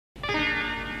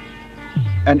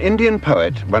An Indian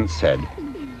poet once said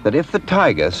that if the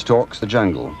tiger stalks the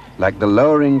jungle like the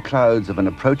lowering clouds of an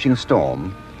approaching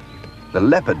storm, the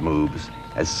leopard moves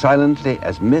as silently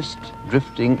as mist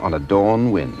drifting on a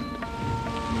dawn wind.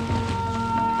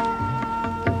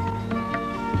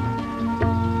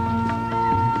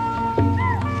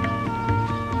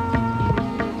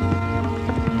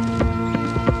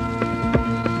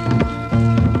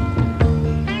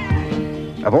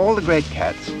 Of all the great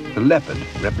cats, the leopard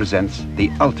represents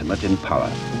the ultimate in power.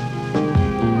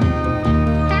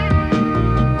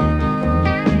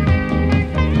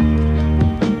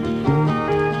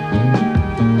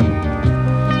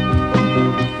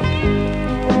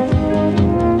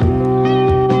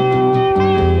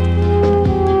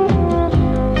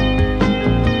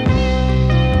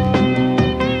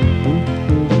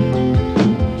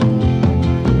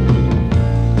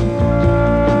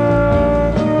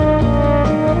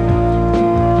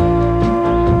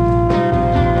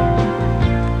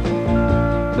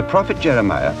 The prophet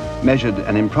Jeremiah measured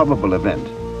an improbable event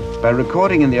by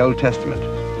recording in the Old Testament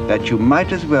that you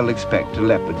might as well expect a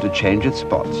leopard to change its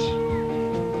spots.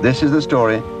 This is the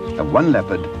story of one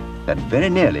leopard that very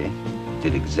nearly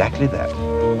did exactly that.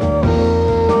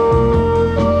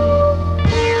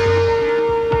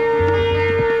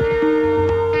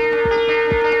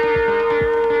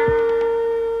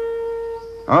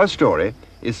 Our story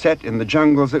is set in the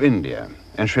jungles of India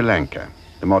and Sri Lanka,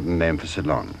 the modern name for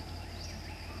Ceylon.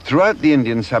 Throughout the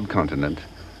Indian subcontinent,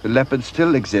 the leopard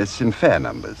still exists in fair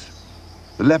numbers.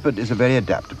 The leopard is a very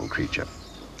adaptable creature,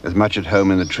 as much at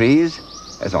home in the trees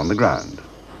as on the ground.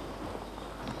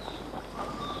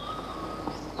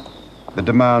 The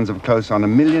demands of close on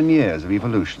 1 million years of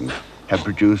evolution have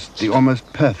produced the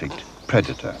almost perfect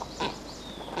predator.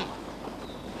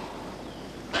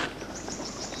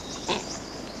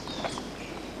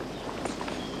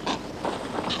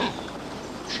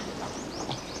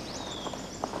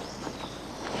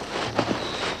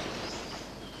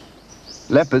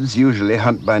 Leopards usually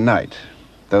hunt by night,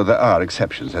 though there are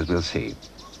exceptions, as we'll see.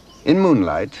 In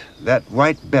moonlight, that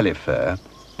white belly fur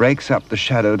breaks up the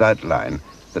shadowed outline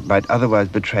that might otherwise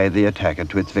betray the attacker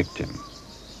to its victim.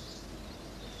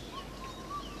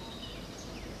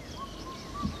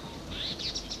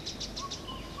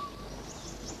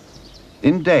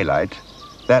 In daylight,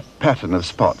 that pattern of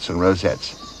spots and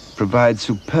rosettes provides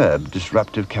superb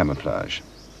disruptive camouflage.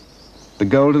 The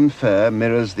golden fur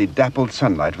mirrors the dappled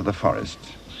sunlight of the forest.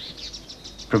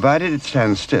 Provided it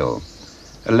stands still,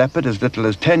 a leopard as little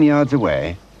as 10 yards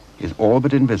away is all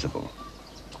but invisible.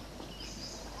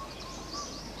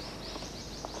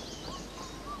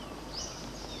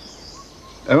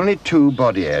 Only 2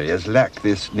 body areas lack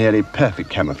this nearly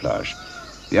perfect camouflage: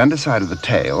 the underside of the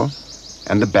tail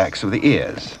and the backs of the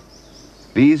ears.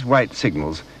 These white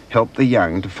signals help the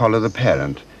young to follow the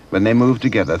parent when they move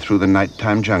together through the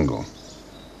nighttime jungle.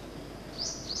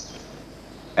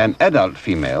 An adult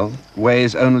female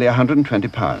weighs only 120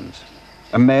 pounds,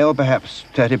 a male perhaps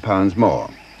 30 pounds more,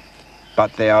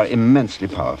 but they are immensely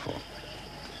powerful.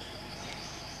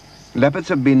 Leopards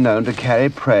have been known to carry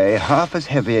prey half as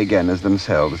heavy again as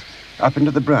themselves up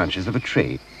into the branches of a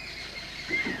tree.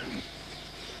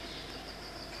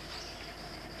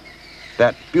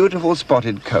 That beautiful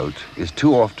spotted coat is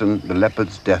too often the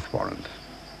leopard's death warrant.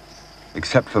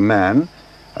 Except for man,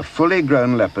 a fully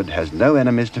grown leopard has no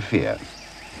enemies to fear.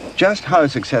 Just how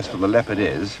successful the leopard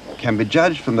is can be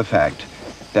judged from the fact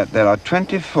that there are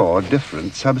 24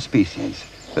 different subspecies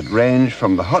that range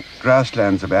from the hot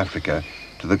grasslands of Africa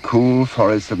to the cool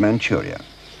forests of Manchuria.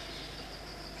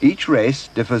 Each race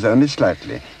differs only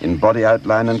slightly in body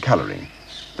outline and coloring,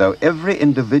 though every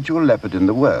individual leopard in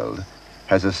the world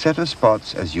has a set of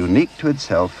spots as unique to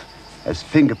itself as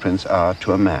fingerprints are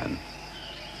to a man.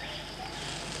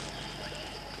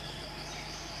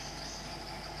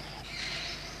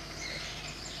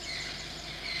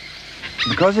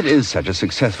 Because it is such a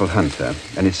successful hunter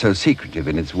and is so secretive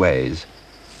in its ways,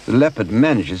 the leopard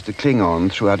manages to cling on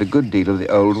throughout a good deal of the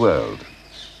old world.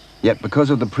 Yet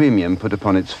because of the premium put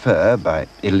upon its fur by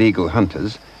illegal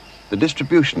hunters, the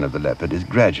distribution of the leopard is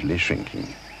gradually shrinking.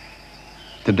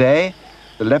 Today,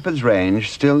 the leopard's range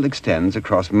still extends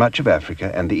across much of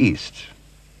Africa and the East.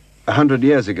 100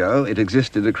 years ago, it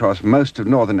existed across most of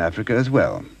northern Africa as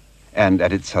well, and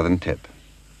at its southern tip.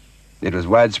 It was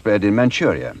widespread in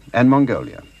Manchuria and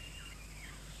Mongolia.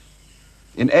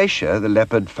 In Asia, the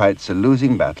leopard fights a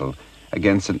losing battle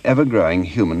against an ever-growing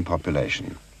human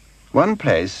population. One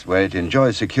place where it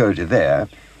enjoys security there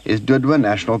is Dudhwa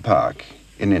National Park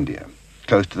in India,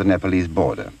 close to the Nepalese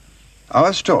border.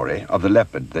 Our story of the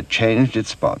leopard that changed its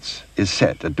spots is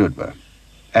set at Dudhwa,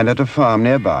 and at a farm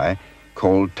nearby,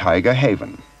 called Tiger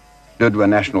Haven. Dudwa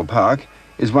National Park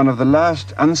is one of the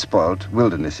last unspoilt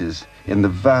wildernesses in the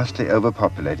vastly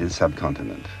overpopulated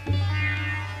subcontinent.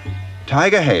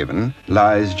 Tiger Haven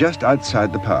lies just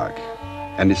outside the park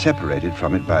and is separated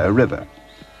from it by a river.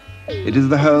 It is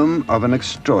the home of an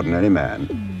extraordinary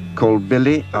man called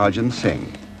Billy Arjun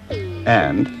Singh,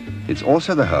 and it's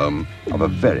also the home of a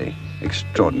very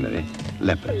extraordinary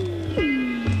leopard.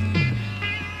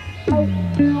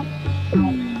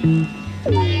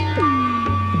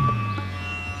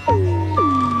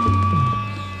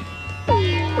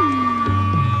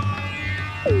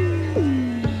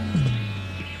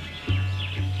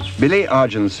 Billy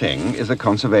Arjun Singh is a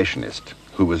conservationist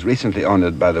who was recently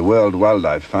honored by the World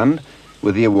Wildlife Fund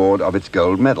with the award of its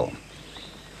gold medal.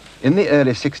 In the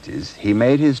early 60s, he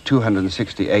made his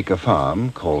 260-acre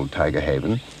farm, called Tiger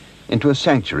Haven, into a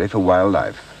sanctuary for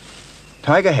wildlife.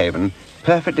 Tiger Haven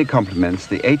perfectly complements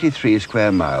the 83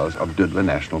 square miles of Dudwa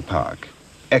National Park,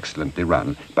 excellently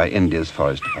run by India's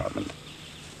Forest Department.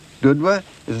 Dudwa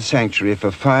is a sanctuary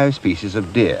for 5 species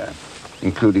of deer,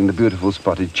 including the beautiful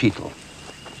spotted cheetal.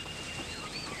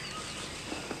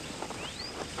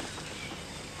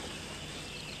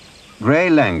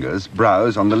 Grey langurs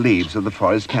browse on the leaves of the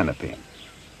forest canopy.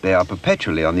 They are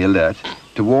perpetually on the alert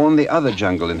to warn the other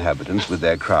jungle inhabitants with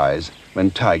their cries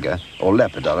when tiger or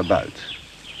leopard are about.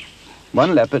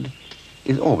 One leopard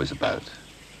is always about.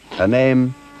 Her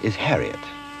name is Harriet.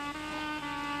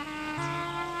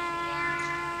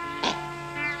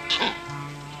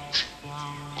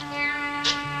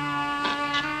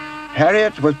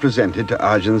 Harriet was presented to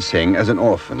Arjun Singh as an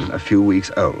orphan a few weeks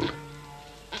old.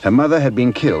 Her mother had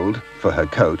been killed for her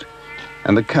coat,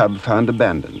 and the cub found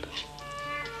abandoned.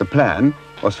 The plan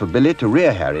was for Billy to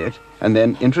rear Harriet and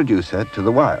then introduce her to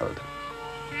the wild.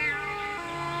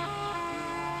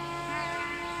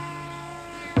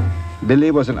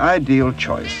 Billy was an ideal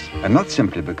choice, and not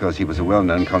simply because he was a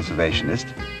well-known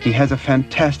conservationist. He has a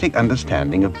fantastic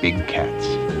understanding of big cats.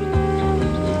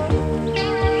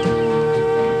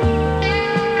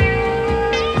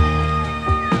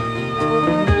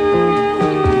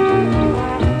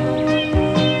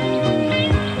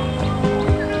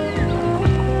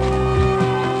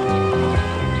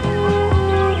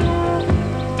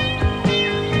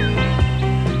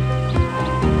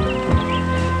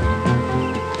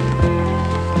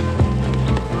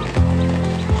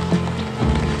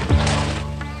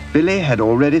 Billy had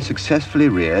already successfully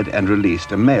reared and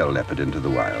released a male leopard into the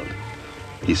wild.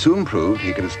 He soon proved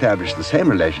he could establish the same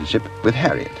relationship with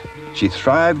Harriet. She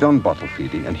thrived on bottle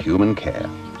feeding and human care.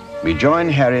 We join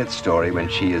Harriet's story when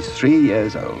she is 3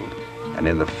 years old and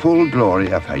in the full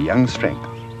glory of her young strength.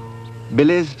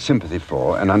 Billy's sympathy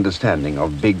for and understanding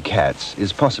of big cats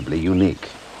is possibly unique.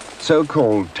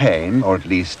 So-called tame, or at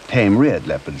least tame-reared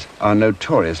leopards, are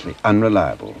notoriously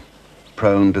unreliable,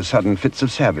 prone to sudden fits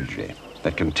of savagery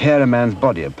that can tear a man's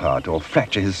body apart or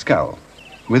fracture his skull.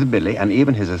 With Billy and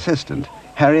even his assistant,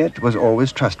 Harriet was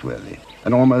always trustworthy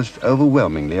and almost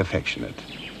overwhelmingly affectionate.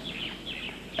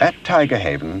 At Tiger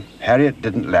Haven, Harriet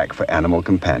didn't lack for animal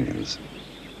companions.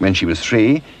 When she was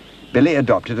 3, Billy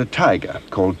adopted a tiger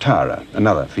called Tara,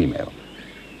 another female.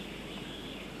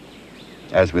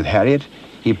 As with Harriet,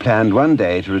 he planned one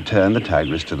day to return the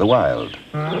tigress to the wild.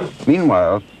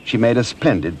 Meanwhile, she made a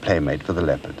splendid playmate for the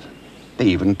leopard. They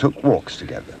even took walks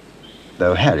together,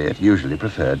 though Harriet usually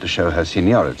preferred to show her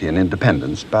seniority and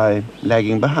independence by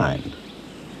lagging behind.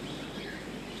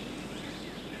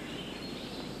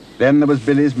 Then there was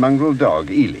Billy's mongrel dog,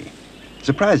 Ely.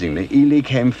 Surprisingly, Ely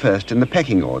came first in the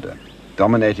pecking order,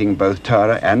 dominating both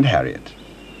Tara and Harriet.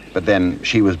 But then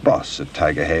she was boss at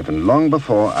Tiger Haven long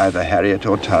before either Harriet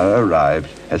or Tara arrived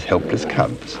as helpless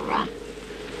cubs.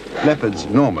 Leopards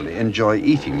normally enjoy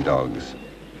eating dogs,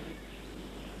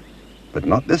 but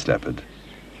not this leopard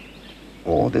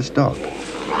or this dog.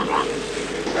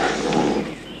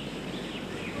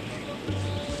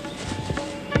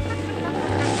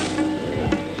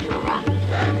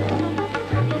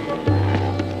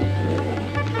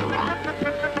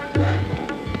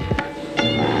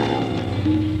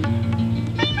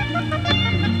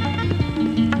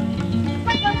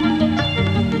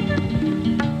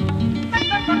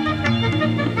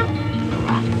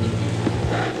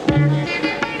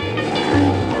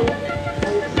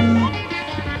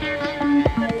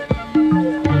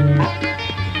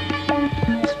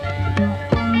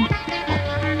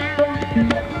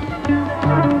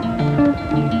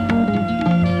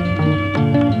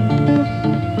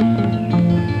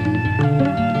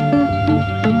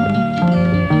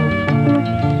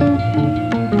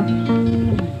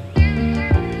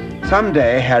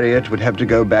 Someday, Harriet would have to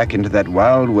go back into that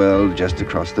wild world just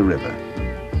across the river.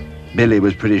 Billy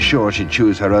was pretty sure she'd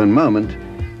choose her own moment,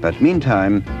 but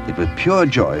meantime, it was pure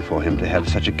joy for him to have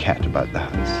such a cat about the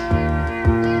house.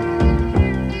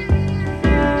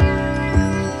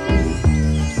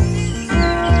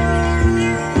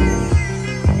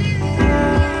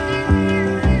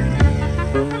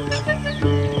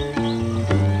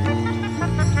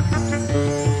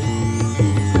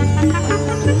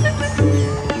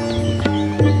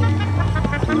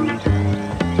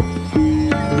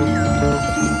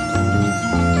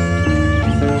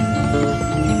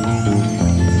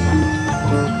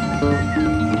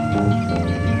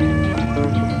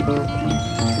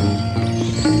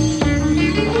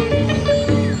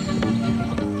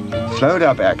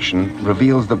 Slowed-up action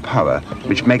reveals the power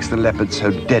which makes the leopard so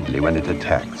deadly when it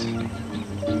attacks.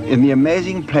 In the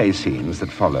amazing play scenes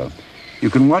that follow,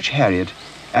 you can watch Harriet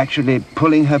actually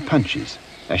pulling her punches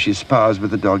as she spars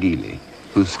with the dog Ely,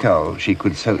 whose skull she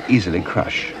could so easily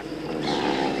crush.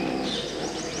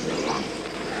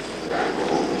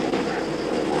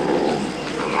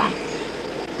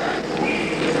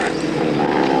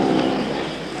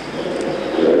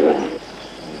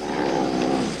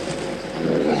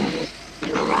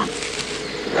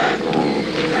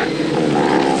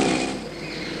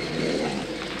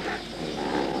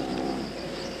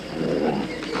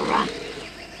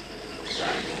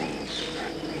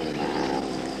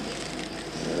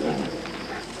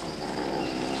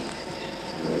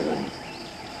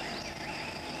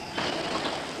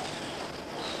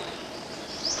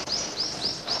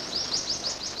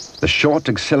 The short,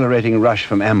 accelerating rush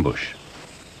from ambush.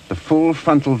 The full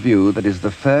frontal view that is the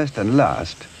first and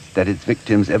last that its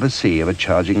victims ever see of a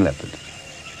charging leopard.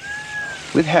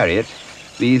 With Harriet,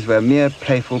 these were mere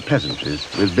playful pleasantries,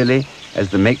 with Billy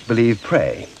as the make-believe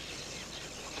prey.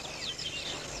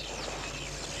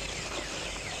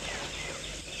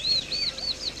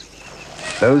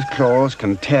 Those claws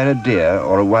can tear a deer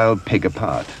or a wild pig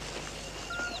apart.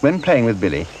 When playing with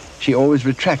Billy, she always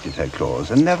retracted her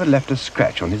claws and never left a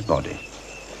scratch on his body.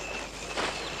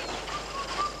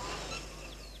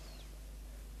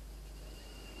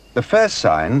 The first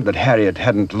sign that Harriet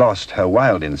hadn't lost her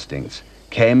wild instincts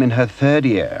came in her third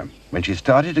year, when she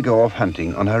started to go off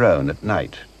hunting on her own at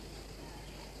night.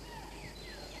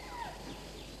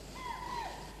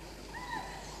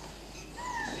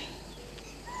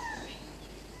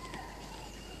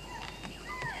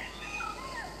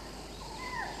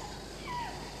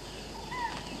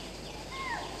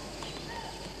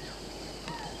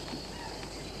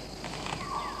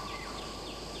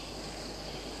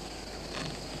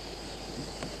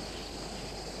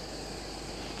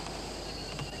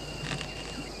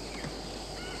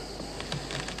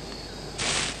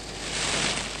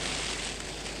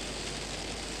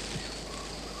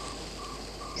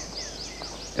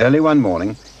 Early one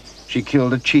morning, she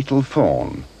killed a cheetal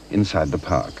fawn inside the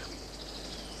park.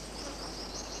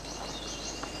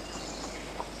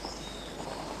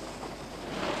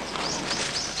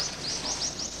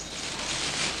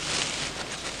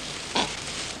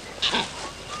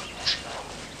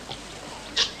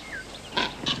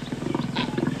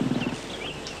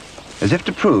 As if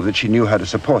to prove that she knew how to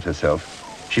support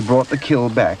herself, she brought the kill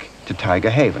back to Tiger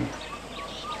Haven.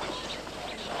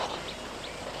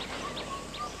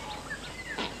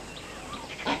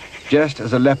 Just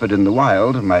as a leopard in the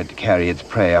wild might carry its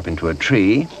prey up into a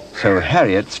tree, so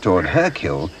Harriet stored her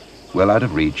kill well out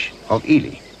of reach of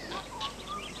Ely.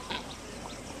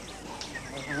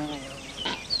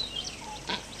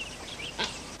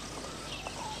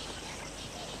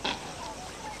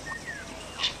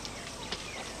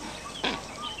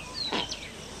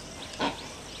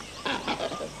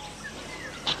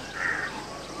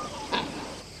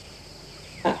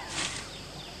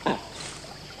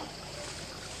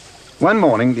 One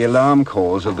morning, the alarm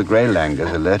calls of the grey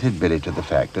langurs alerted Billy to the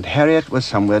fact that Harriet was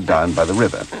somewhere down by the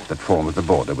river that forms the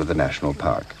border with the national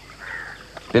park.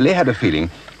 Billy had a feeling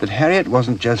that Harriet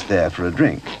wasn't just there for a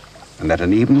drink, and that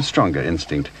an even stronger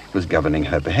instinct was governing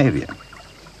her behavior.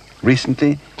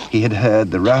 Recently, he had heard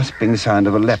the rasping sound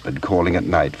of a leopard calling at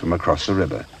night from across the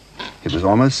river. It was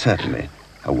almost certainly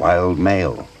a wild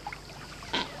male.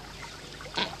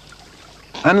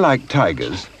 Unlike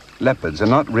tigers, leopards are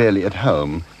not really at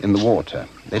home in the water.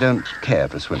 They don't care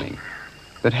for swimming.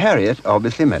 But Harriet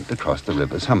obviously meant to cross the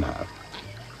river somehow.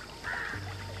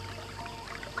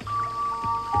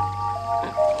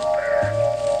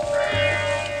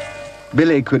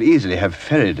 Billy could easily have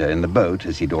ferried her in the boat,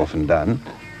 as he'd often done,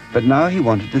 but now he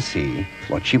wanted to see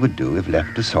what she would do if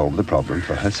left to solve the problem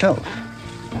for herself.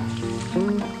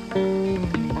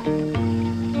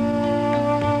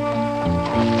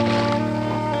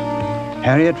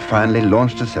 Harriet finally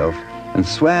launched herself and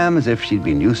swam as if she'd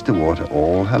been used to water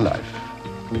all her life.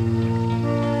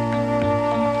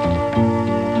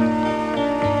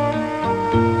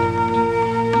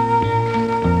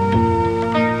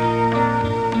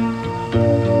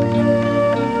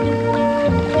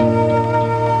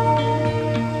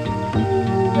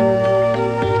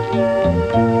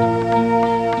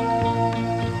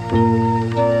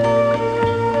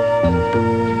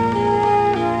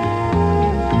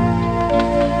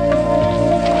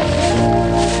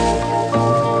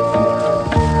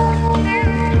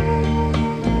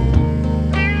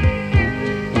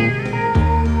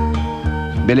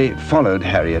 Billy followed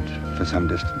Harriet for some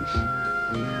distance.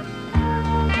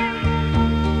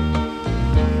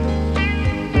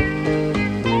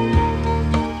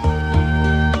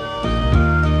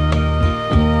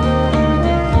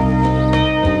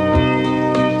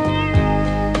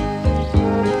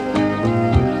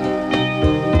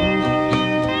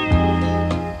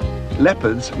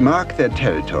 Leopards mark their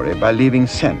territory by leaving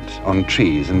scent on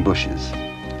trees and bushes.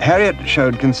 Harriet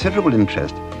showed considerable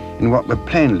interest in what were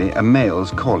plainly a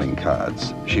male's calling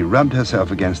cards. She rubbed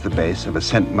herself against the base of a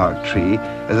scent-marked tree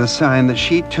as a sign that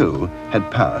she, too,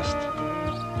 had passed.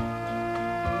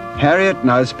 Harriet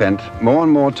now spent more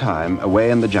and more time away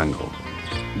in the jungle.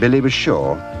 Billy was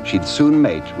sure she'd soon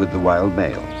mate with the wild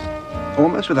male.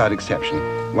 Almost without exception,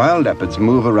 wild leopards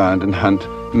move around and hunt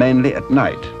mainly at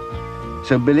night,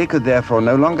 so Billy could therefore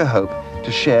no longer hope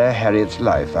to share Harriet's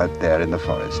life out there in the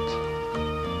forest.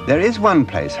 There is one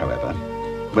place, however,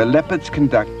 where leopards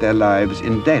conduct their lives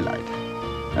in daylight.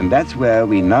 And that's where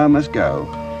we now must go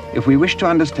if we wish to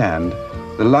understand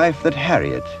the life that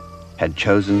Harriet had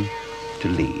chosen to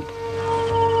lead.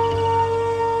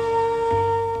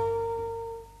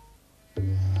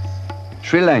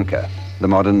 Sri Lanka, the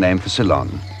modern name for Ceylon.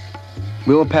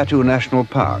 Wilpattu National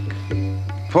Park.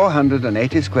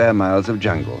 480 square miles of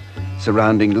jungle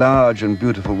surrounding large and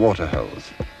beautiful waterholes.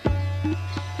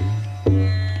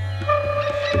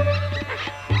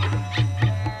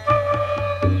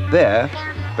 There,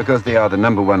 because they are the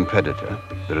 #1 predator,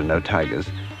 there are no tigers,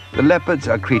 the leopards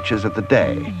are creatures of the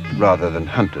day rather than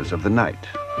hunters of the night.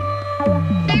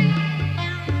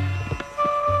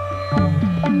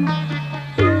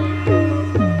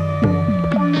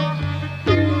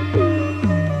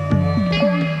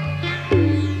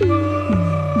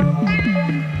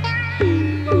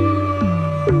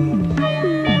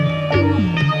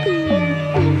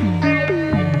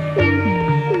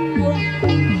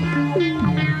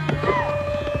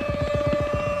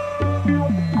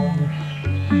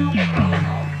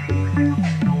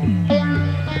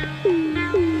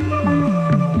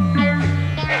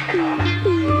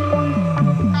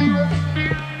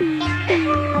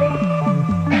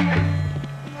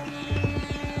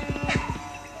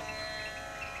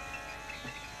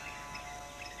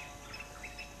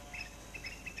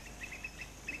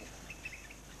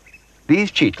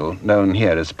 These cheetle, known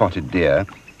here as spotted deer,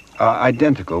 are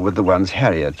identical with the ones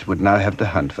Harriet would now have to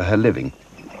hunt for her living.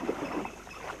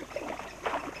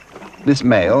 This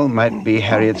male might be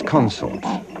Harriet's consort.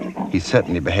 He's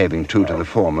certainly behaving true to the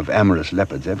form of amorous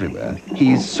leopards everywhere.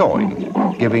 He's sawing,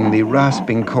 giving the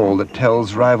rasping call that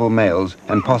tells rival males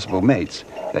and possible mates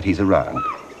that he's around.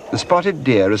 The spotted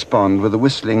deer respond with a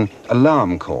whistling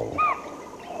alarm call.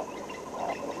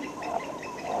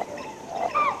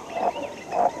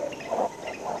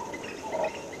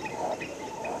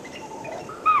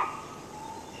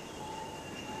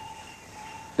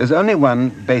 There's only one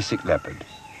basic leopard,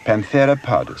 Panthera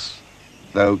pardus,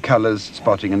 though colors,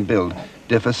 spotting and build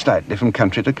differ slightly from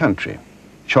country to country.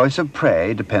 Choice of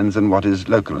prey depends on what is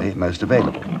locally most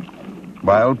available.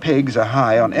 Wild pigs are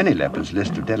high on any leopard's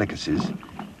list of delicacies.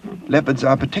 Leopards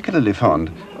are particularly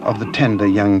fond of the tender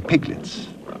young piglets.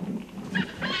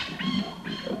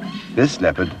 This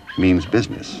leopard means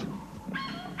business.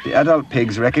 The adult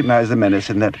pigs recognize the menace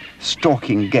in that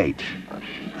stalking gait.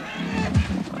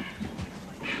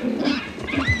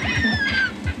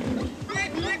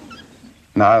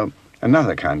 Now,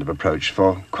 another kind of approach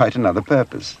for quite another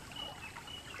purpose.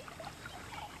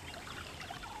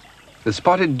 The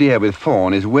spotted deer with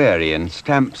fawn is wary and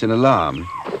stamps in alarm,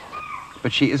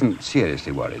 but she isn't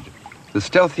seriously worried. The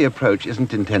stealthy approach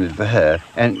isn't intended for her,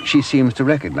 and she seems to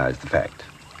recognize the fact.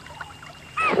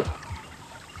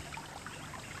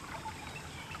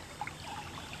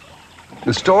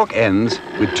 The stalk ends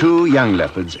with two young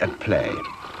leopards at play.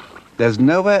 There's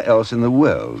nowhere else in the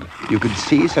world you could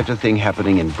see such a thing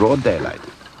happening in broad daylight.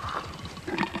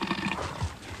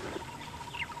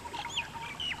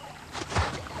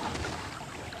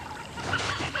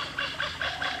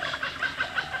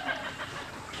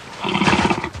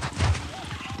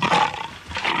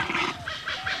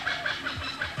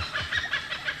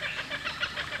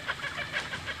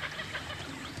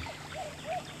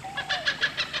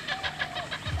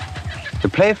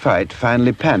 play fight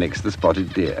finally panics the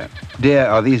spotted deer. Deer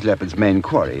are these leopards' main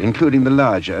quarry, including the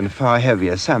larger and far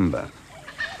heavier sambar.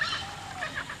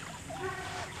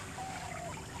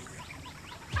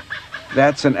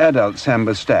 That's an adult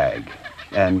sambar stag,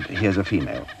 and here's a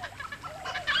female.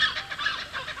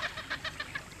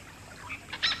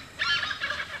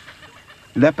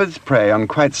 Leopards prey on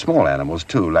quite small animals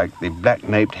too, like the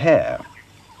black-naped hare.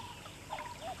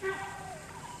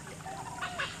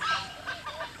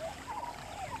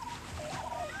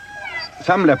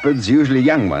 Some leopards, usually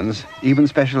young ones, even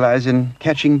specialize in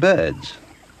catching birds.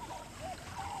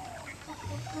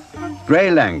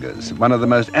 Grey langurs, one of the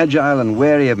most agile and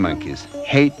wary of monkeys,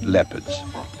 hate leopards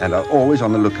and are always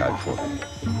on the lookout for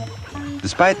them.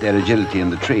 Despite their agility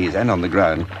in the trees and on the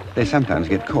ground, they sometimes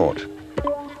get caught.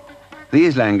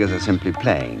 These langurs are simply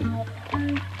playing.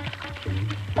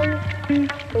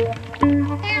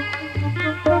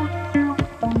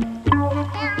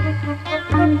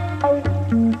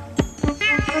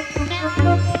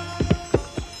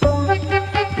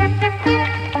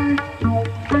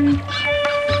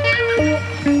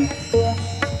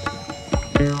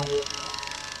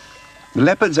 The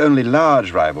leopard's only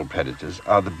large rival predators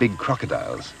are the big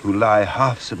crocodiles, who lie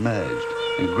half submerged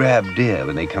and grab deer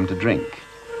when they come to drink.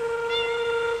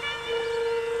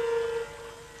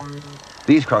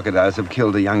 These crocodiles have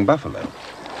killed a young buffalo.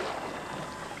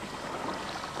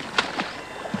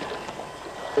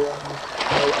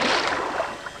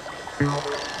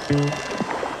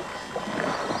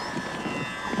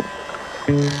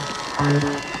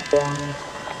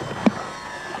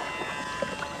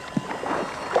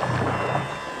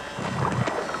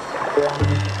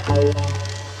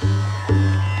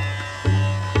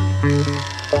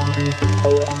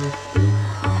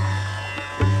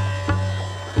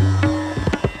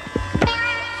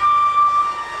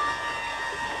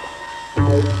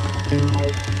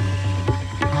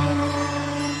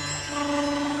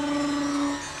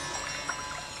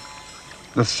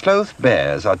 The sloth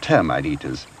bears are termite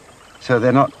eaters, so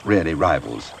they're not really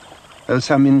rivals, though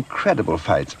some incredible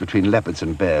fights between leopards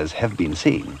and bears have been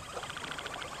seen.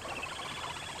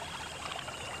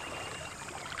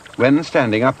 When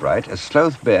standing upright, a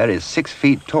sloth bear is 6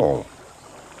 feet tall.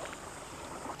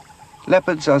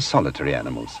 Leopards are solitary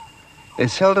animals. They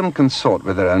seldom consort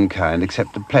with their own kind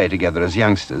except to play together as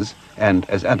youngsters and,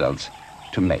 as adults,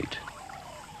 to mate.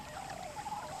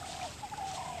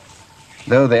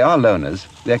 Though they are loners,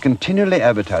 they're continually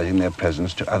advertising their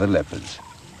presence to other leopards.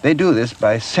 They do this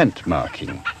by scent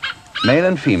marking. Male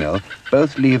and female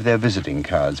both leave their visiting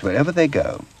cards wherever they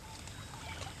go.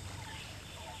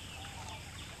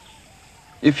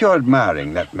 If you're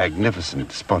admiring that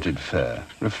magnificent spotted fur,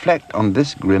 reflect on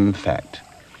this grim fact.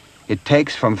 It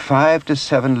takes from 5 to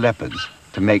 7 leopards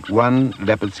to make one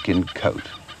leopard skin coat.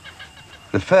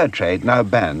 The fur trade now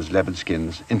bans leopard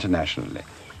skins internationally,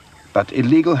 but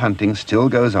illegal hunting still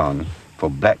goes on for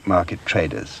black market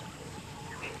traders.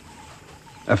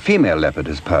 A female leopard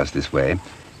has passed this way,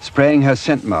 spraying her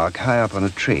scent mark high up on a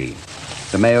tree.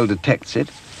 The male detects it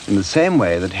in the same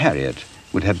way that Harriet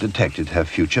would have detected her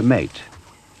future mate.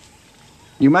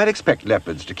 You might expect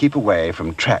leopards to keep away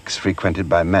from tracks frequented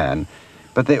by man,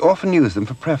 but they often use them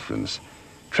for preference.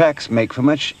 Tracks make for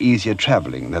much easier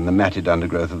traveling than the matted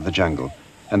undergrowth of the jungle,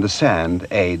 and the sand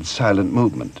aids silent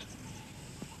movement.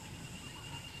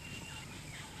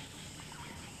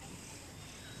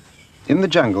 In the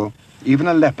jungle, even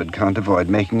a leopard can't avoid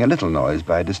making a little noise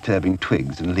by disturbing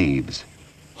twigs and leaves.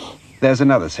 There's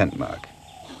another scent mark.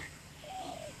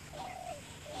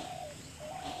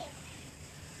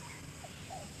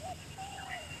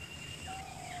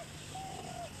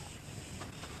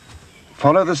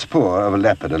 Follow the spoor of a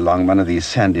leopard along one of these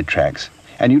sandy tracks,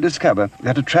 and you discover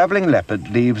that a traveling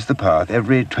leopard leaves the path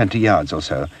every 20 yards or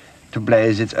so to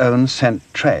blaze its own scent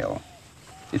trail.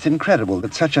 It's incredible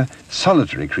that such a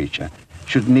solitary creature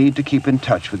should need to keep in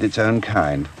touch with its own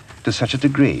kind to such a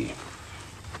degree.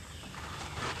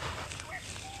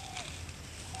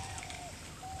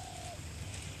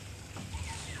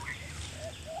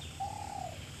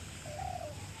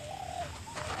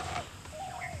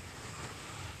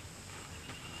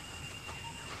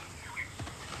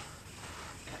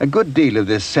 A good deal of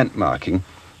this scent marking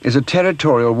is a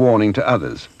territorial warning to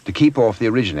others to keep off the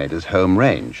originator's home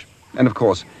range. And of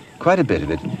course, quite a bit of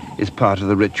it is part of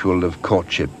the ritual of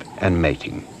courtship and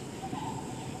mating.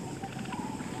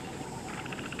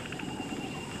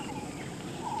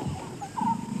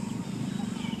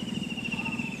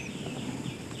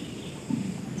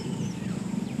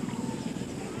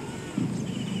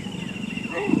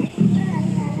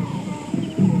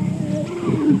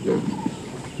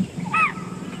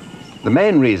 The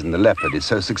main reason the leopard is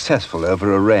so successful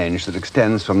over a range that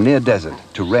extends from near desert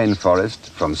to rainforest,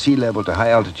 from sea level to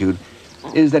high altitude,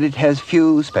 is that it has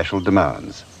few special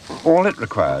demands. All it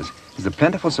requires is a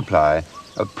plentiful supply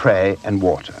of prey and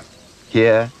water.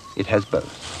 Here, it has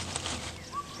both.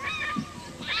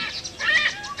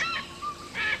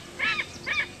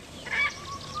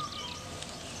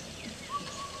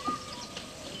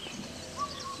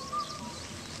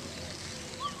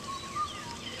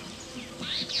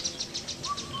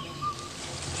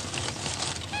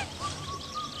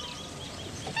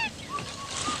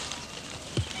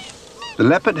 The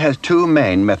leopard has two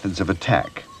main methods of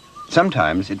attack.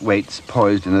 Sometimes it waits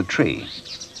poised in a tree.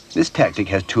 This tactic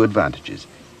has two advantages.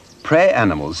 Prey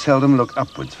animals seldom look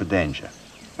upwards for danger,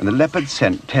 and the leopard's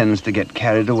scent tends to get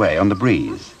carried away on the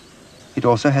breeze. It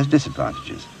also has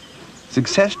disadvantages.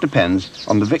 Success depends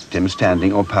on the victim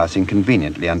standing or passing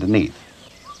conveniently underneath.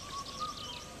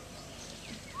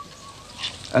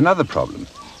 Another problem.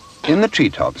 In the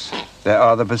treetops, there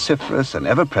are the vociferous and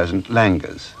ever-present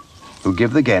langurs, who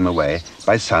give the game away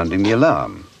by sounding the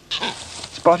alarm.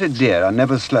 Spotted deer are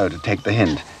never slow to take the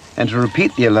hint and to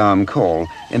repeat the alarm call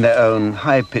in their own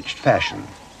high-pitched fashion.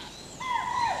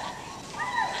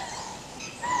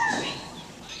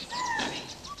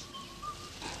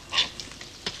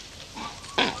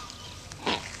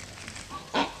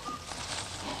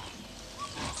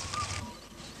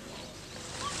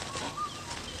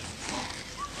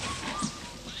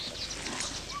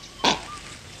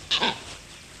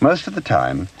 Most of the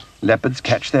time, leopards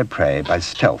catch their prey by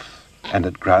stealth and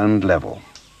at ground level.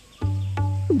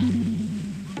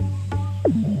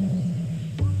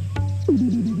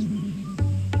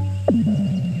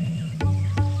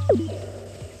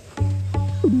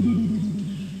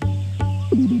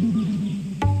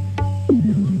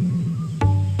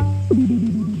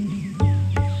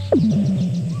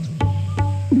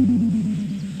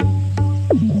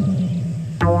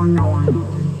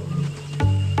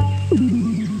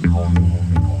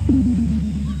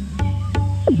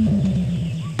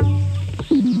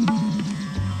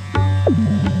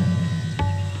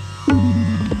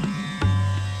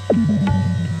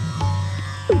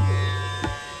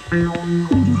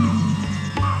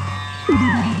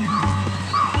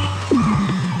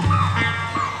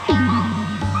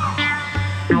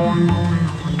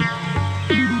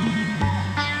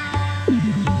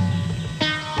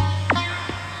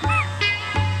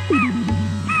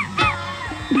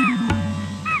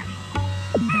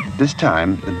 This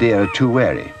time, the deer are too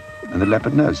wary, and the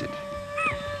leopard knows it.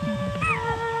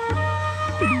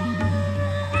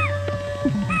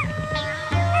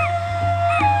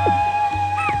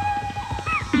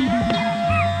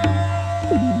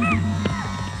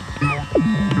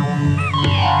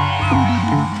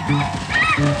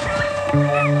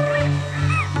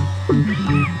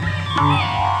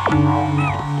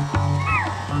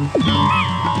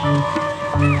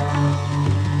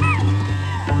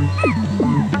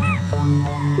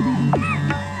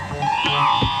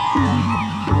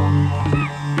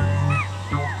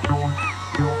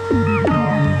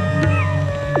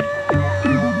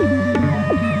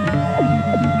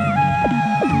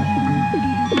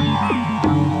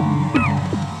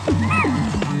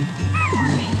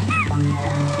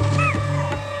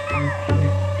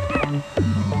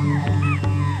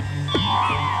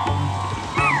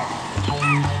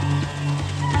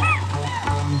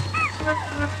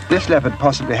 This leopard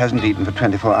possibly hasn't eaten for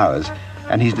 24 hours,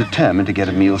 and he's determined to get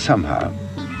a meal somehow.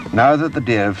 Now that the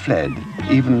deer have fled,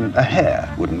 even a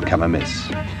hare wouldn't come amiss.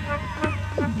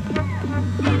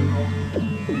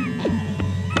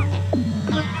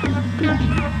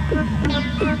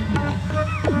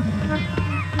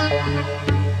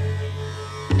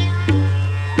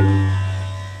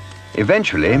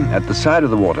 Eventually, at the side of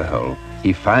the waterhole,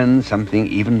 he finds something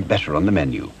even better on the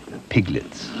menu: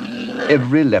 piglets.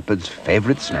 Every leopard's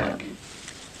favorite snack.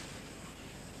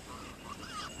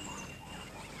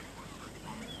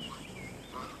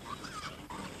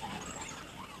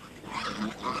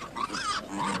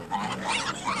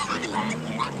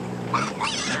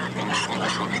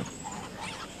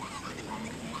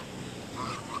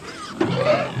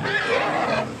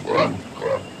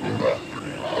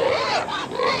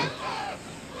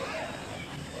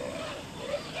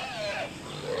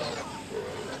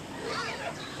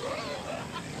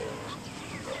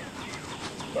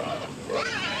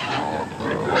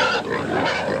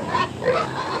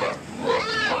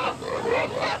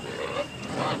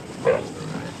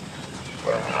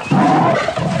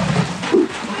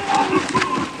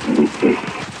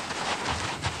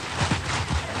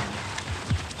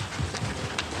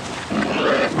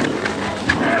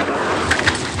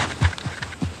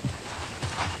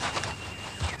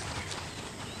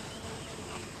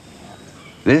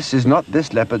 This is not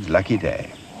this leopard's lucky day.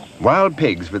 Wild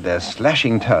pigs with their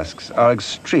slashing tusks are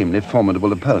extremely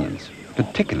formidable opponents,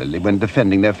 particularly when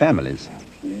defending their families.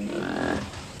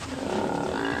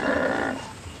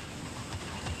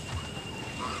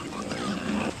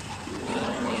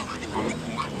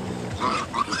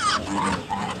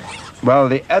 While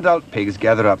the adult pigs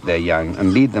gather up their young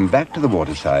and lead them back to the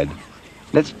waterside,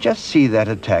 let's just see that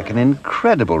attack, an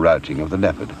incredible routing of the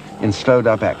leopard in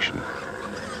slowed-up action.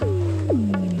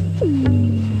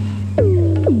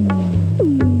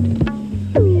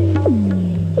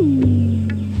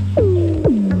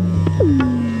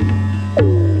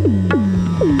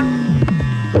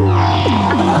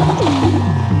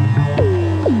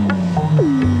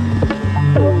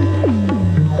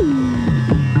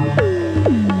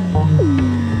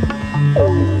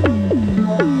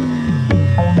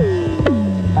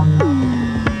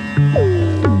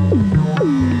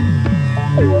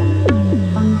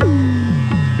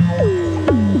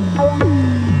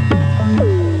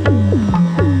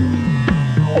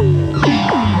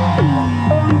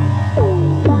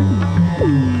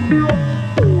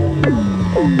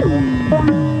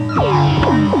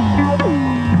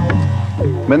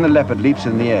 When the leopard leaps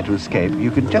in the air to escape, you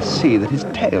can just see that his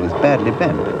tail is badly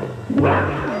bent.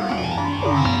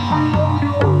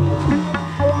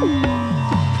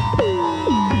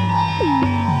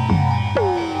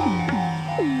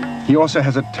 He also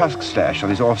has a tusk slash on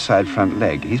his offside front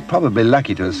leg. He's probably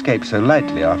lucky to escape so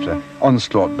lightly after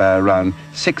onslaught by around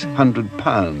 600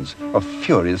 pounds of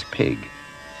furious pig.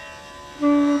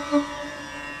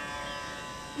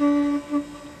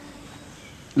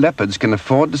 Leopards can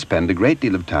afford to spend a great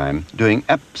deal of time doing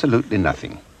absolutely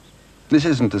nothing. This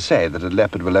isn't to say that a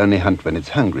leopard will only hunt when it's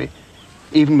hungry.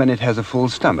 Even when it has a full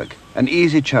stomach, an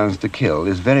easy chance to kill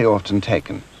is very often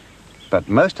taken. But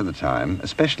most of the time,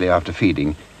 especially after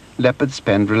feeding, leopards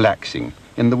spend relaxing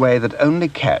in the way that only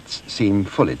cats seem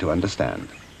fully to understand.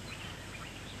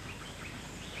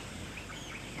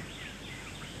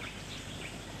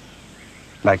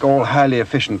 Like all highly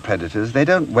efficient predators, they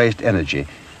don't waste energy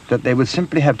that they would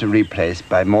simply have to replace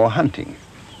by more hunting.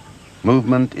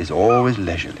 Movement is always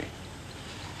leisurely.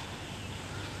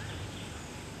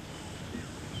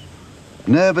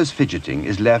 Nervous fidgeting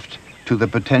is left to the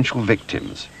potential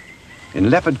victims. In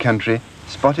leopard country,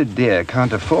 spotted deer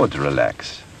can't afford to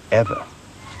relax, ever.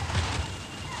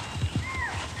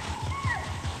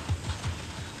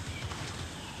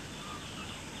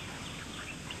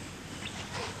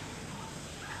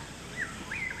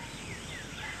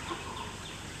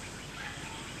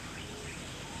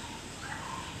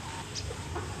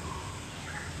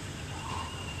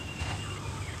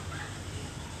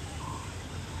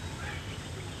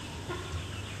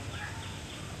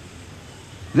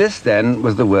 This, then,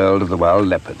 was the world of the wild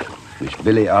leopard, which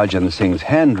Billy Arjan Singh's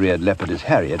hand-reared leopardess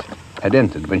Harriet had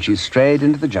entered when she strayed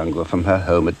into the jungle from her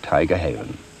home at Tiger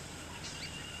Haven.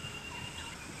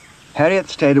 Harriet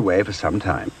stayed away for some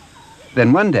time.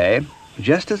 Then one day,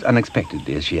 just as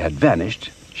unexpectedly as she had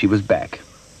vanished, she was back.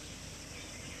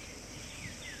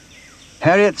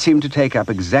 Harriet seemed to take up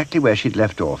exactly where she'd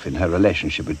left off in her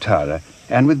relationship with Tara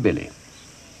and with Billy.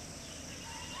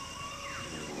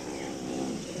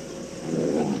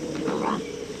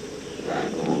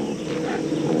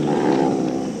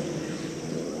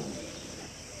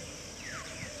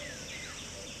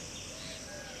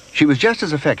 She was just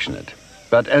as affectionate,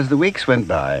 but as the weeks went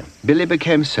by, Billy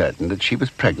became certain that she was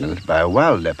pregnant by a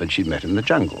wild leopard she'd met in the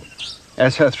jungle.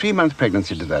 As her 3-month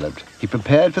pregnancy developed, he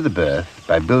prepared for the birth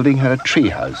by building her a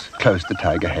treehouse close to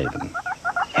Tiger Haven.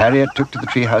 Harriet took to the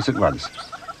treehouse at once,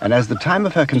 and as the time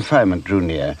of her confinement drew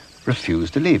near,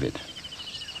 refused to leave it.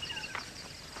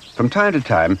 From time to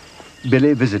time,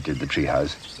 Billy visited the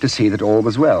treehouse to see that all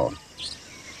was well.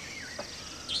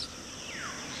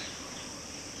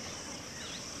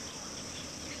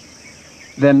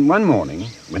 Then one morning,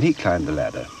 when he climbed the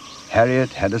ladder, Harriet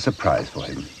had a surprise for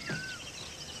him.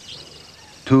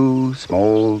 2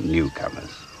 small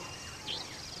newcomers.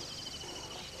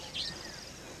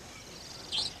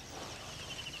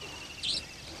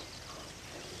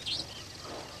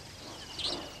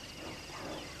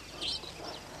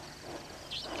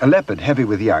 A leopard heavy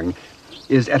with young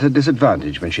is at a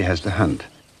disadvantage when she has to hunt.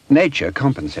 Nature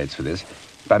compensates for this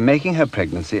by making her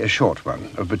pregnancy a short one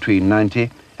of between 90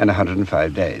 and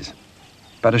 105 days.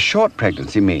 But a short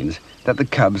pregnancy means that the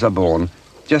cubs are born,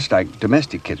 just like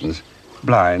domestic kittens,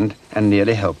 blind and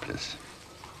nearly helpless.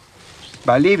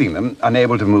 By leaving them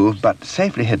unable to move but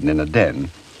safely hidden in a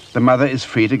den, the mother is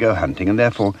free to go hunting and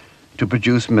therefore to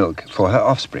produce milk for her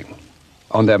offspring.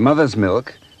 On their mother's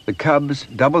milk, the cubs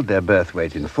doubled their birth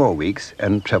weight in 4 weeks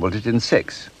and trebled it in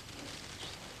 6.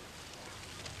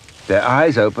 Their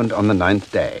eyes opened on the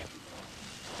 9th day.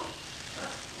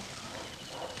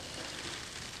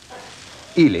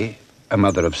 Ely, a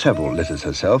mother of several litters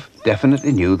herself,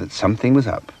 definitely knew that something was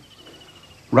up.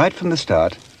 Right from the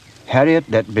start, Harriet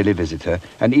let Billy visit her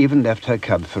and even left her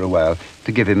cub for a while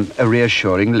to give him a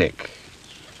reassuring lick.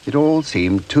 It all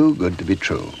seemed too good to be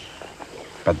true.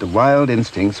 But the wild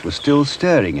instincts were still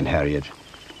stirring in Harriet,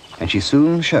 and she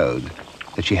soon showed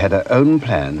that she had her own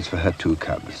plans for her 2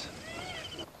 cubs.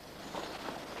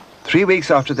 3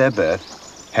 weeks after their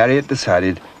birth, Harriet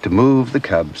decided to move the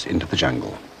cubs into the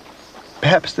jungle.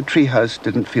 Perhaps the treehouse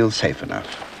didn't feel safe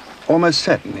enough. Almost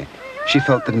certainly, she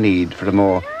felt the need for a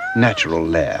more natural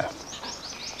lair.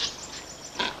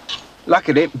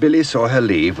 Luckily, Billy saw her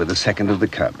leave with the second of the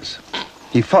cubs.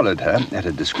 He followed her at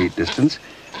a discreet distance,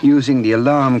 using the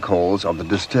alarm calls of the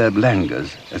disturbed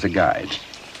langurs as a guide.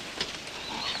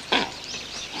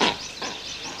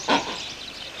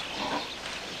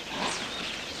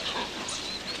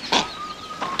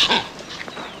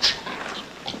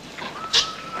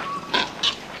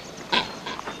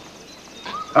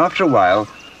 After a while,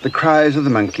 the cries of the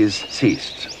monkeys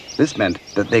ceased. This meant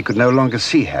that they could no longer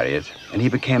see Harriet, and he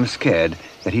became scared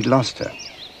that he'd lost her.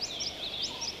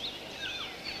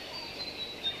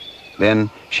 Then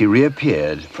she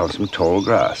reappeared from some tall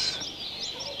grass.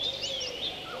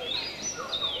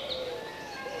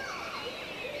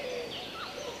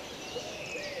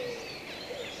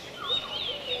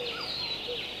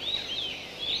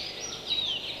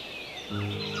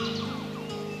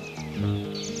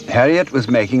 Harriet was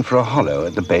making for a hollow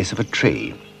at the base of a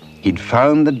tree. He'd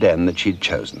found the den that she'd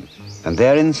chosen, and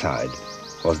there inside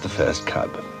was the first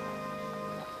cub.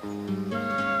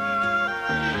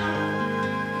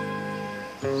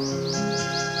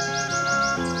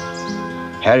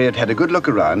 Harriet had a good look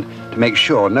around to make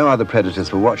sure no other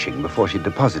predators were watching before she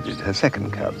deposited her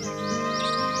second cub.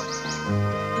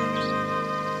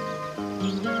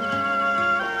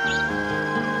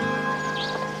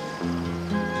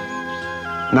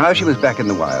 Now she was back in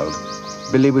the wild,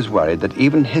 Billy was worried that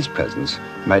even his presence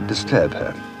might disturb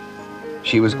her.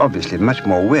 She was obviously much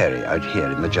more wary out here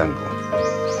in the jungle.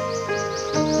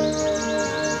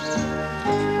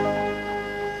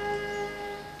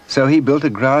 So he built a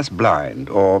grass blind,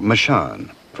 or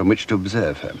machan, from which to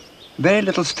observe her. Very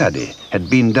little study had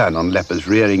been done on leopards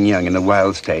rearing young in a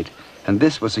wild state, and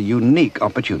this was a unique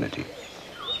opportunity.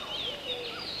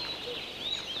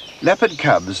 Leopard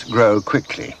cubs grow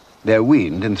quickly. They're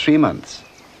weaned in 3 months.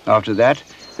 After that,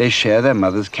 they share their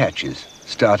mother's catches,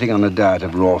 starting on a diet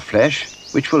of raw flesh,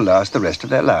 which will last the rest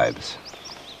of their lives.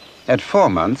 At 4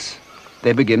 months,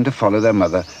 they begin to follow their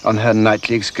mother on her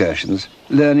nightly excursions,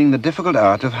 learning the difficult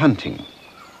art of hunting.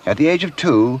 At the age of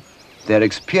 2, they're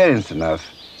experienced enough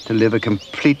to live a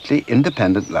completely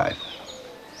independent life.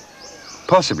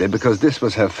 Possibly because this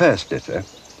was her first litter,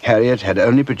 Harriet had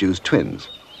only produced twins.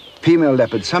 Female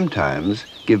leopards sometimes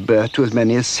give birth to as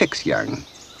many as 6 young,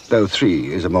 though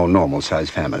 3 is a more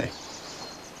normal-sized family.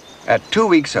 At 2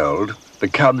 weeks old, the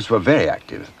cubs were very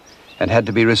active and had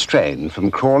to be restrained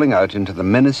from crawling out into the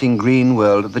menacing green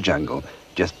world of the jungle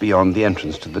just beyond the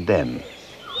entrance to the den.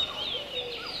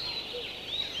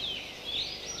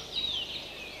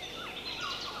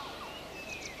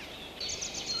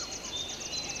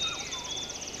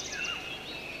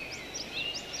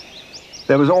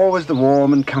 There was always the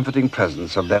warm and comforting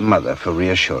presence of their mother for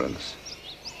reassurance.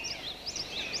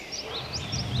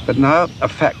 But now a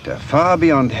factor far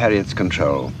beyond Harriet's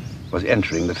control was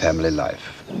entering the family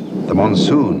life. The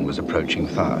monsoon was approaching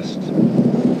fast.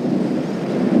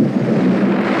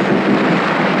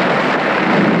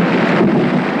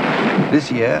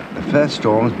 This year, the first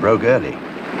storms broke early.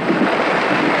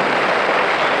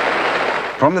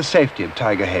 From the safety of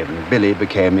Tiger Haven, Billy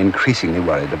became increasingly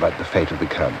worried about the fate of the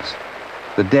cubs.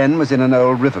 The den was in an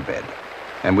old riverbed,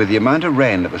 and with the amount of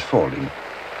rain that was falling,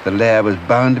 the lair was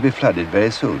bound to be flooded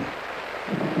very soon.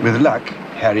 With luck,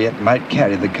 Harriet might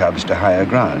carry the cubs to higher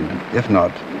ground. If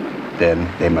not,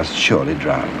 then they must surely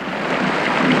drown.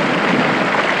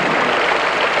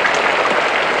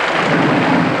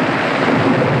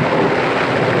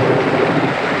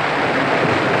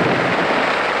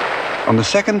 On the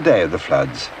second day of the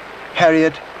floods,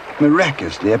 Harriet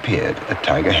miraculously appeared at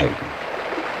Tiger Haven.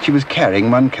 She was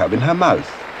carrying one cub in her mouth.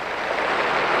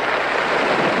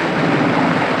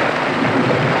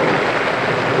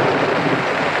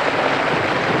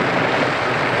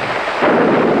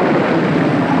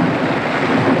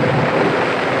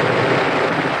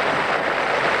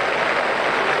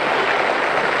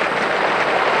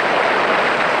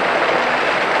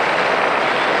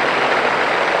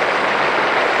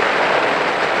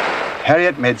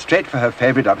 Harriet made straight for her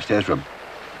favorite upstairs room.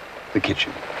 the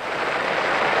kitchen.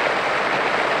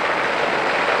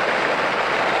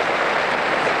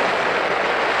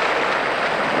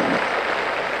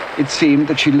 It seemed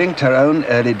that she linked her own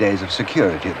early days of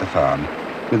security at the farm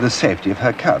with the safety of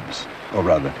her cubs, or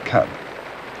rather, cub.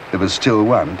 There was still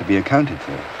one to be accounted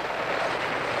for.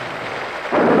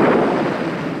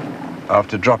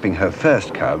 After dropping her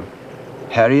first cub,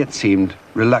 Harriet seemed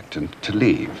reluctant to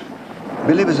leave.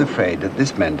 Billy was afraid that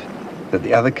this meant that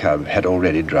the other cub had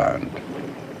already drowned.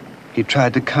 He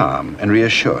tried to calm and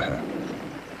reassure her.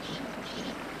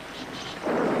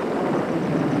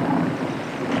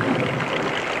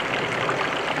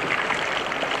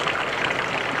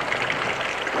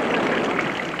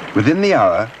 Within the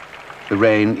hour, the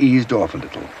rain eased off a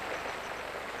little.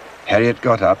 Harriet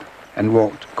got up and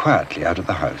walked quietly out of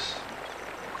the house.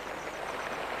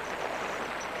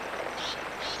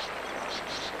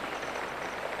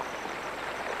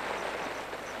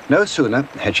 No sooner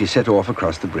had she set off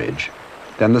across the bridge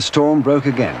than the storm broke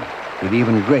again with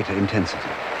even greater intensity.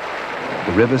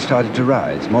 The river started to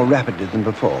rise more rapidly than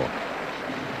before.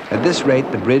 At this rate,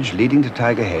 the bridge leading to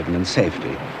Tiger Haven and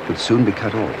safety would soon be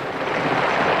cut off.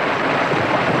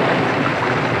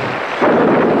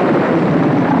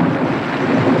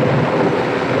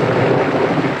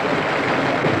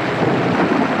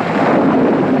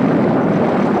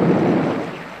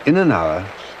 In an hour,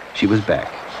 she was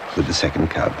back with the second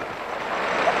cub.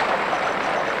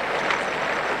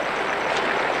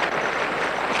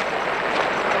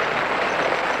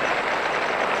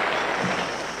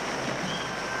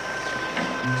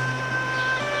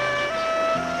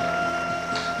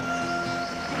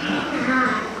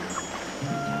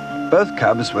 Both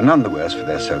cubs were none the worse for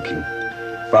their soaking.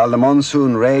 While the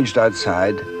monsoon raged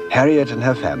outside, Harriet and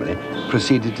her family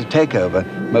proceeded to take over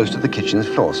most of the kitchen's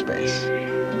floor space.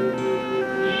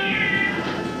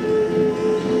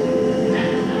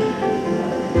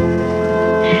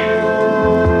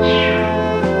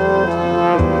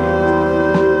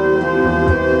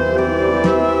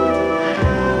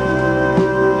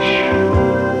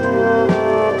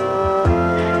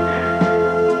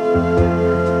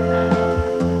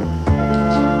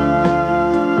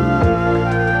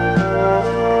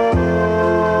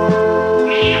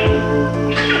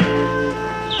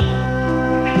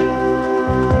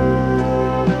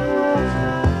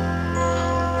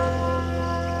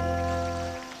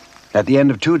 At the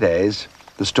end of 2 days,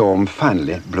 the storm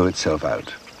finally blew itself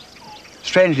out.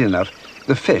 Strangely enough,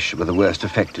 the fish were the worst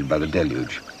affected by the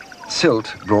deluge.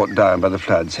 Silt brought down by the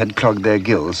floods had clogged their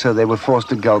gills, so they were forced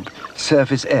to gulp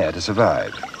surface air to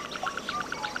survive.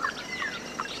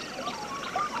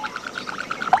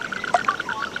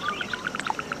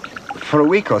 For a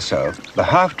week or so, the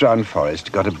half-drowned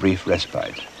forest got a brief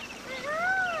respite.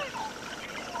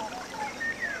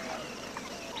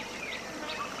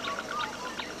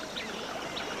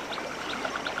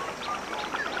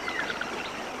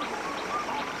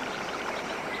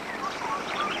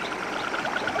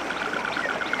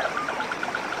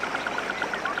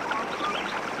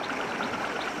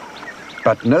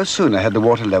 But no sooner had the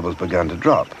water levels begun to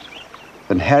drop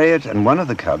than Harriet and one of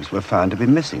the cubs were found to be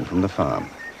missing from the farm.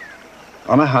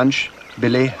 On a hunch,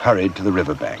 Billy hurried to the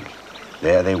riverbank.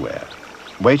 There they were,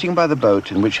 waiting by the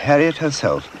boat in which Harriet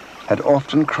herself had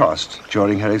often crossed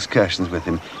during her excursions with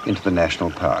him into the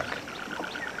national park.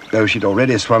 Though she'd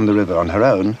already swum the river on her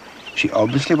own, she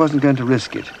obviously wasn't going to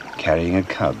risk it, carrying a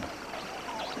cub.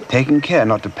 Taking care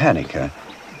not to panic her,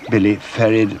 Billy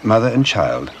ferried mother and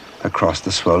child across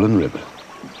the swollen river.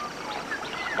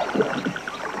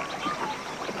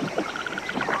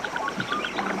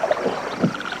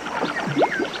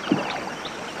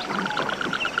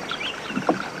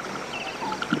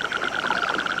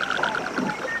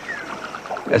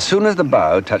 As soon as the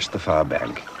bow touched the far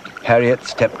bank, Harriet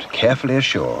stepped carefully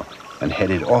ashore and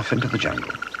headed off into the jungle.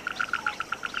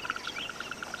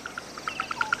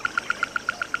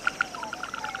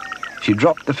 She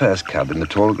dropped the first cub in the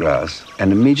tall grass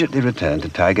and immediately returned to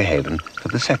Tiger Haven for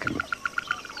the second.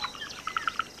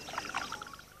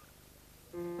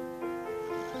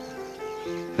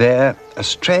 There, a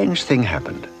strange thing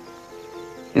happened.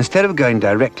 Instead of going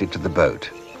directly to the boat,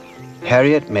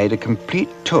 Harriet made a complete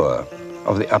tour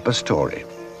of the upper story.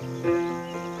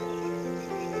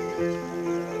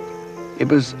 It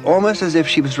was almost as if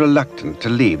she was reluctant to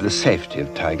leave the safety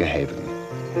of Tiger Haven.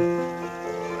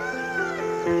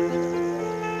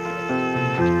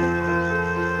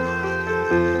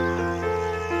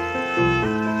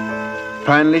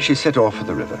 Finally, she set off for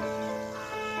the river.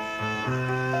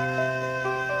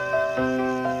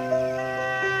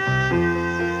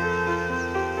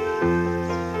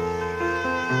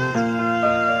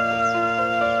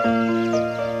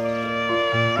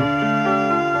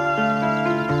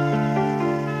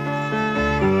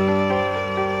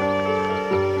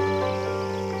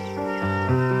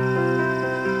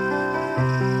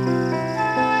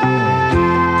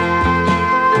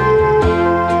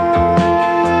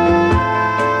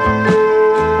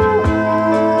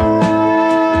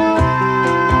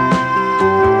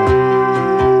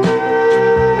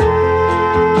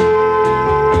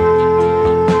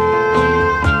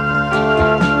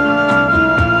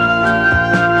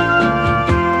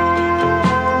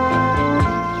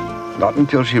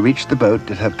 until she reached the boat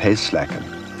did her pace slacken,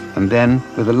 and then,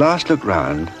 with a last look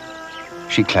round,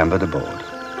 she clambered aboard.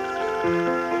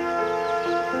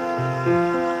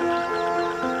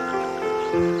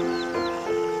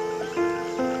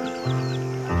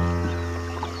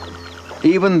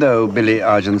 Even though Billy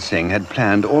Argent Singh had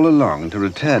planned all along to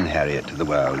return Harriet to the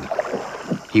world,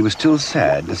 he was still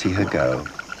sad to see her go.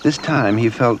 This time he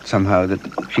felt somehow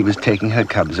that she was taking her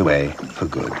cubs away for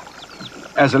good.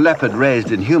 As a leopard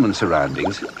raised in human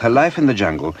surroundings, her life in the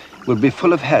jungle would be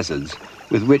full of hazards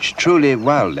with which truly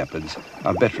wild leopards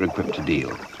are better equipped to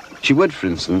deal. She would, for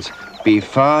instance, be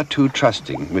far too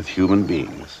trusting with human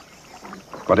beings.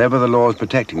 Whatever the laws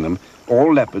protecting them,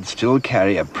 all leopards still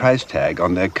carry a price tag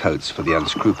on their coats for the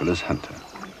unscrupulous hunter.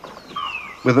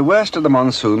 With the worst of the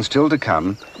monsoon still to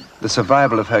come, the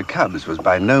survival of her cubs was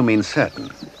by no means certain.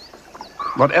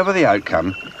 Whatever the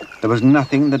outcome, there was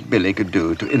nothing that Billy could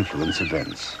do to influence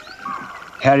events.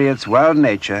 Harriet's wild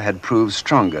nature had proved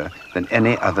stronger than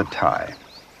any other tie.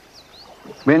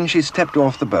 When she stepped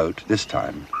off the boat this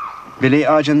time, Billy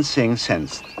Argent Singh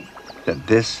sensed that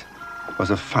this was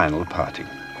a final parting.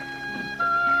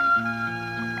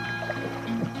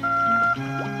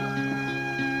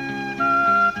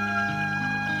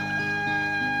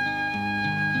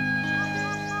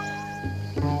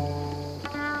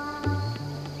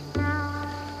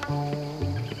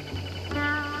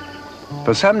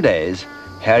 For some days,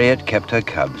 Harriet kept her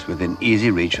cubs within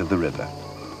easy reach of the river,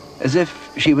 as if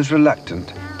she was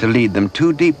reluctant to lead them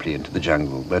too deeply into the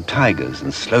jungle where tigers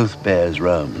and sloth bears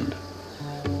roamed.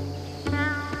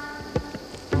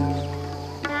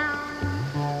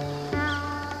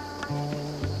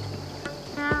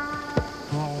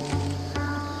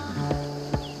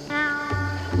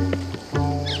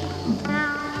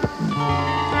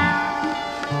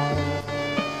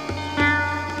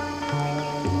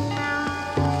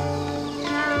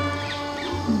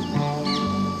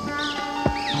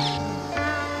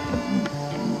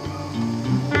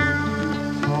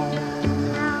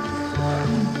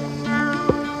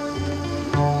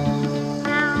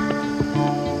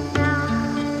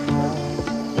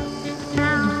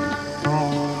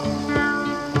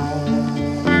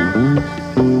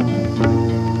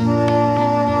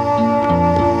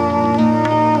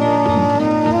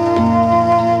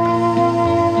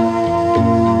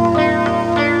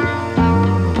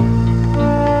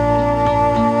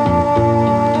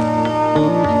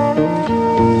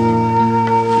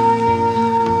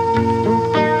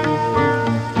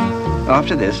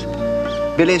 After this,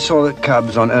 Billy saw the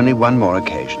cubs on only one more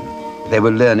occasion. They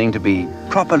were learning to be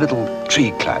proper little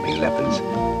tree-climbing leopards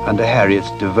under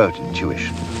Harriet's devoted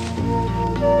tuition.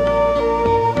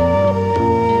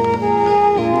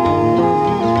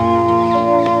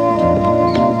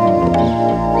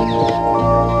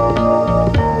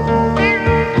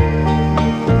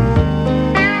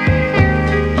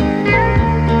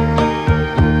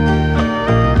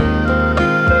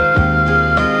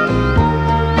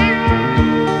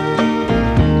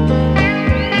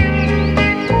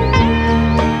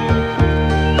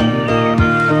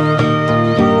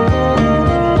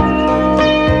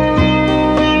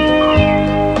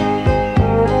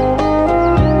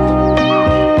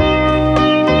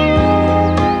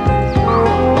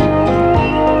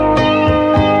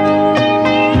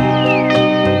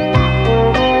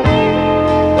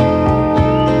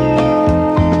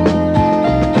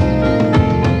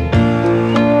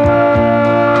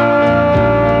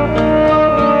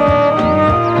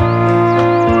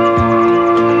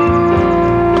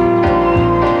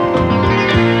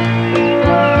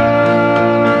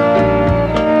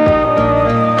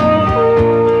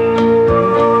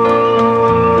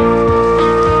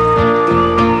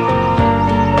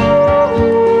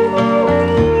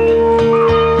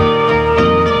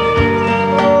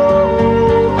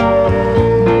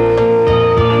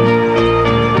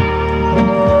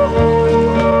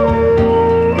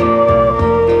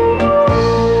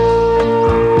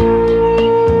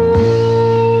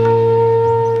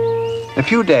 A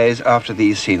few days after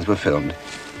these scenes were filmed,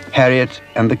 Harriet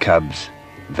and the cubs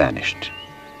vanished.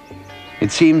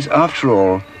 It seems, after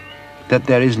all, that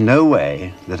there is no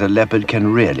way that a leopard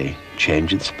can really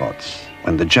change its spots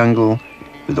when the jungle,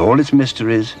 with all its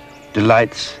mysteries,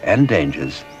 delights, and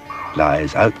dangers,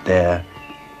 lies out there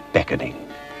beckoning.